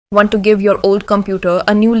Want to give your old computer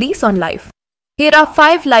a new lease on life? Here are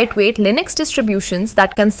 5 lightweight Linux distributions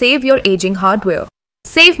that can save your aging hardware,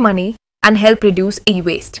 save money, and help reduce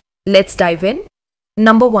e-waste. Let's dive in.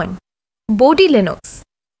 Number 1. Bodhi Linux.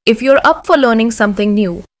 If you're up for learning something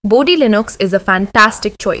new, Bodhi Linux is a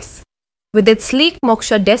fantastic choice. With its sleek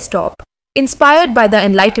Moksha desktop, inspired by the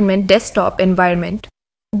Enlightenment desktop environment,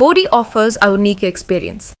 Bodhi offers a unique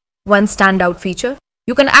experience. One standout feature: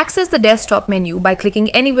 you can access the desktop menu by clicking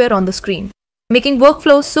anywhere on the screen, making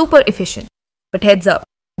workflows super efficient. But heads up,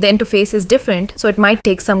 the interface is different, so it might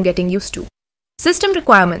take some getting used to. System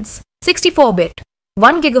requirements: 64-bit,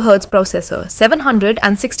 1 GHz processor,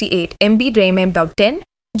 768 MB RAM and about 10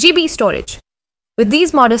 GB storage. With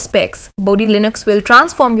these modest specs, Bod Linux will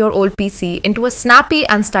transform your old PC into a snappy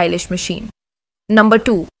and stylish machine. Number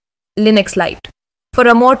 2. Linux Lite. For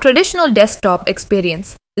a more traditional desktop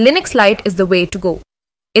experience, Linux Lite is the way to go.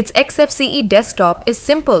 Its XFCE desktop is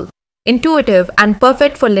simple, intuitive, and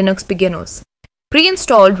perfect for Linux beginners.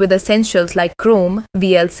 Pre-installed with essentials like Chrome,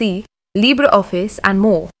 VLC, LibreOffice, and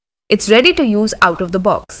more, it's ready to use out of the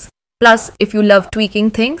box. Plus, if you love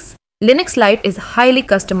tweaking things, Linux Lite is highly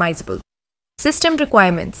customizable. System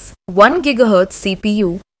requirements: 1 GHz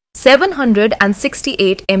CPU,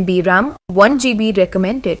 768 MB RAM, 1 GB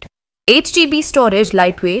recommended. 8 GB storage,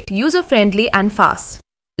 lightweight, user-friendly and fast.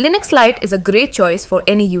 Linux Lite is a great choice for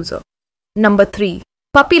any user. Number 3.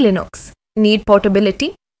 Puppy Linux. Need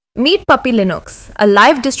portability? Meet Puppy Linux, a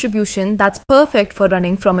live distribution that's perfect for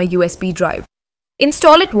running from a USB drive.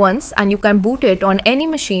 Install it once and you can boot it on any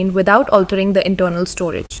machine without altering the internal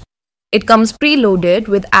storage. It comes preloaded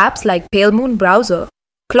with apps like Pale Moon Browser,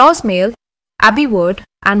 Claws Mail, Abbey Word,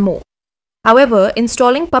 and more. However,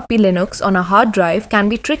 installing Puppy Linux on a hard drive can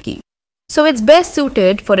be tricky, so it's best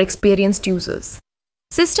suited for experienced users.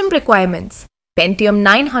 System requirements: Pentium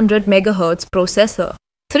 900 MHz processor,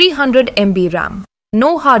 300 MB RAM,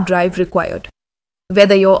 no hard drive required.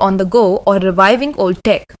 Whether you're on the go or reviving old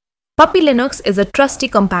tech, Puppy Linux is a trusty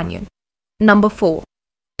companion. Number 4.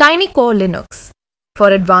 TinyCore Linux. For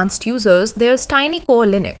advanced users, there's TinyCore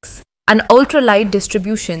Linux, an ultra-light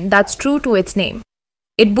distribution that's true to its name.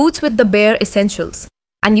 It boots with the bare essentials,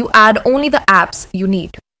 and you add only the apps you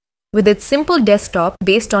need. With its simple desktop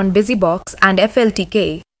based on BusyBox and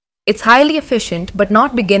FLTK, it's highly efficient but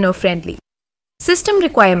not beginner-friendly. System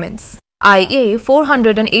requirements: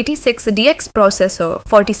 IA486DX processor,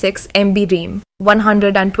 46 MB RAM,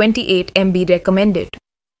 128 MB recommended.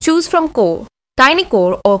 Choose from Core,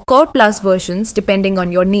 TinyCore or Core Plus versions depending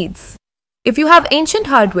on your needs. If you have ancient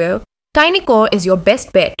hardware, TinyCore is your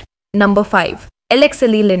best bet. Number 5.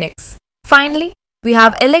 LXLE Linux. Finally, we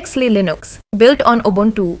have LXLE Linux, built on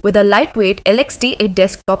Ubuntu with a lightweight LXD8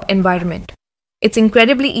 desktop environment. It's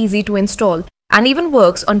incredibly easy to install and even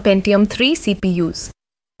works on Pentium 3 CPUs.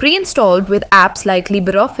 Pre-installed with apps like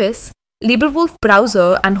LibreOffice, LibreWolf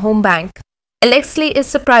Browser, and HomeBank, LXLE is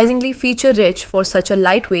surprisingly feature-rich for such a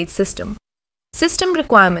lightweight system. System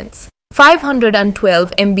requirements: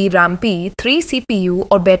 512 MB RAM, 3 CPU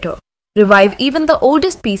or better. Revive even the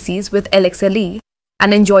oldest PCs with LXLE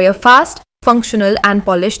and enjoy a fast, functional, and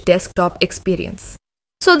polished desktop experience.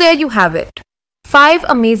 So there you have it. 5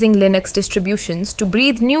 amazing Linux distributions to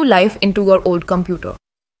breathe new life into your old computer.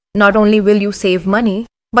 Not only will you save money,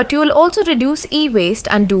 but you will also reduce e-waste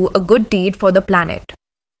and do a good deed for the planet.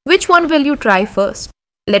 Which one will you try first?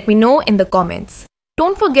 Let me know in the comments.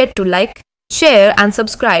 Don't forget to like, share, and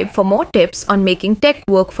subscribe for more tips on making tech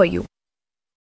work for you.